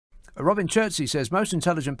Robin Chertsey says most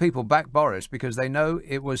intelligent people back Boris because they know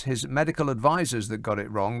it was his medical advisors that got it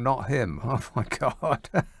wrong, not him. Oh, my God.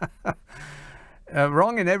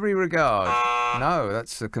 Wrong in every regard. No,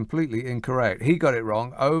 that's completely incorrect. He got it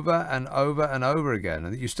wrong over and over and over again.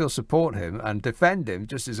 And that you still support him and defend him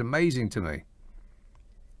just is amazing to me.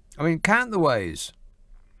 I mean, count the ways.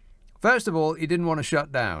 First of all, he didn't want to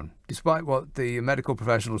shut down, despite what the medical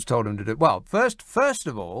professionals told him to do. Well, first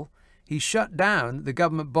of all, he shut down the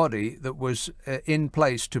government body that was in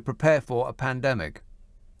place to prepare for a pandemic.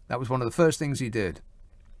 That was one of the first things he did.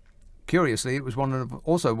 Curiously, it was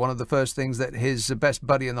also one of the first things that his best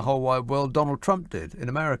buddy in the whole wide world, Donald Trump, did in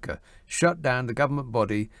America. Shut down the government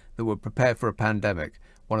body that would prepare for a pandemic.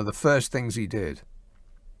 One of the first things he did.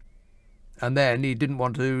 And then he didn't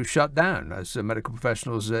want to shut down, as medical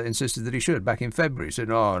professionals insisted that he should back in February. He said,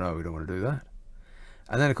 oh, no, we don't want to do that.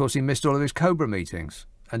 And then, of course, he missed all of his COBRA meetings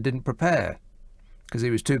and didn't prepare because he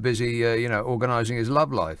was too busy, organising his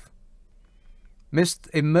love life. Missed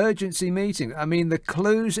emergency meeting. I mean, the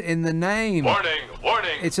clue's in the name. Warning,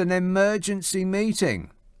 warning. It's an emergency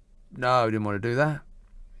meeting. No, he didn't want to do that.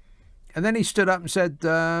 And then he stood up and said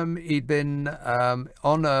he'd been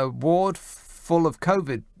on a ward full of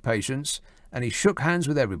COVID patients and he shook hands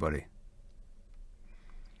with everybody,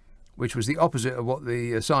 which was the opposite of what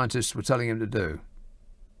the scientists were telling him to do.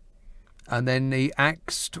 And then he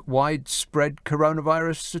axed widespread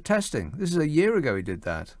coronavirus testing. This is a year ago he did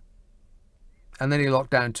that. And then he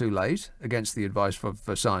locked down too late against the advice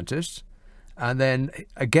for scientists. And then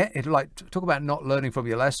again, talk about not learning from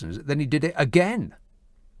your lessons. Then he did it again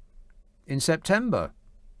in September.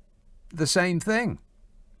 The same thing.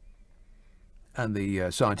 And the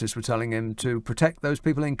scientists were telling him to protect those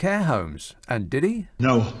people in care homes. And did he?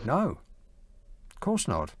 No. No. Of course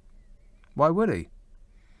not. Why would he?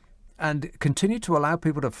 And continue to allow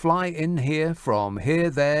people to fly in here from here,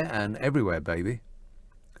 there, and everywhere, baby.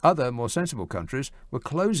 Other, more sensible countries were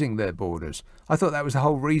closing their borders. I thought that was the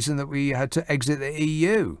whole reason that we had to exit the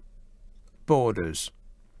EU. Borders.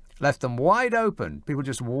 Left them wide open. People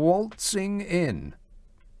just waltzing in.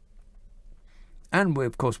 And,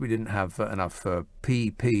 of course, we didn't have enough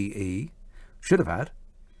PPE. Should have had.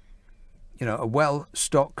 You know, a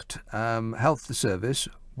well-stocked health service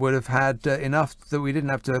would have had enough that we didn't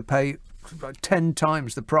have to pay 10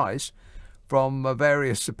 times the price from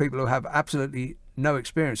various people who have absolutely no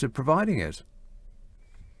experience of providing it.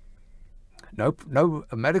 No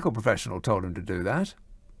medical professional told him to do that.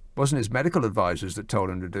 Wasn't his medical advisors that told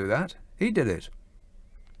him to do that. He did it.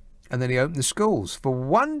 And then he opened the schools for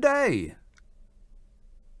one day,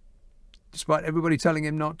 despite everybody telling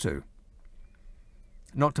him not to.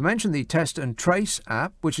 Not to mention the Test and Trace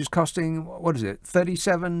app, which is costing, what is it,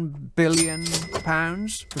 £37 billion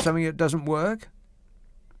for something that doesn't work.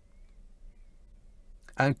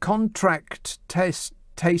 And contract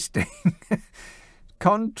testing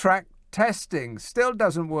still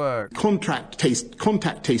doesn't work. Contact testing,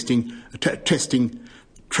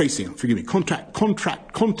 tracing. Forgive me.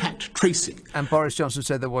 Contact tracing. And Boris Johnson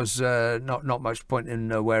said there was not much point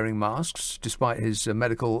in wearing masks, despite his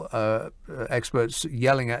medical experts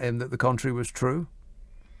yelling at him that the contrary was true.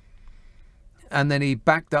 And then he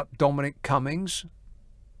backed up Dominic Cummings,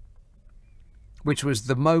 which was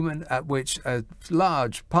the moment at which a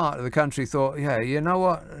large part of the country thought, yeah, you know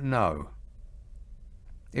what? No.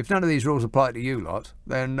 If none of these rules apply to you lot,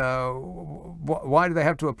 then why do they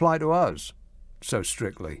have to apply to us so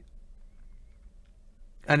strictly?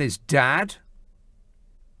 And his dad?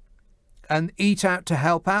 And eat out to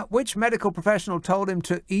help out? Which medical professional told him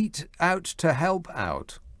to eat out to help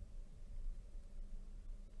out?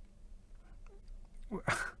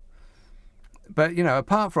 But, you know,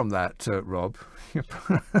 apart from that, Rob,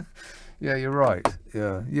 yeah, you're right.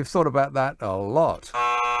 Yeah, you've thought about that a lot.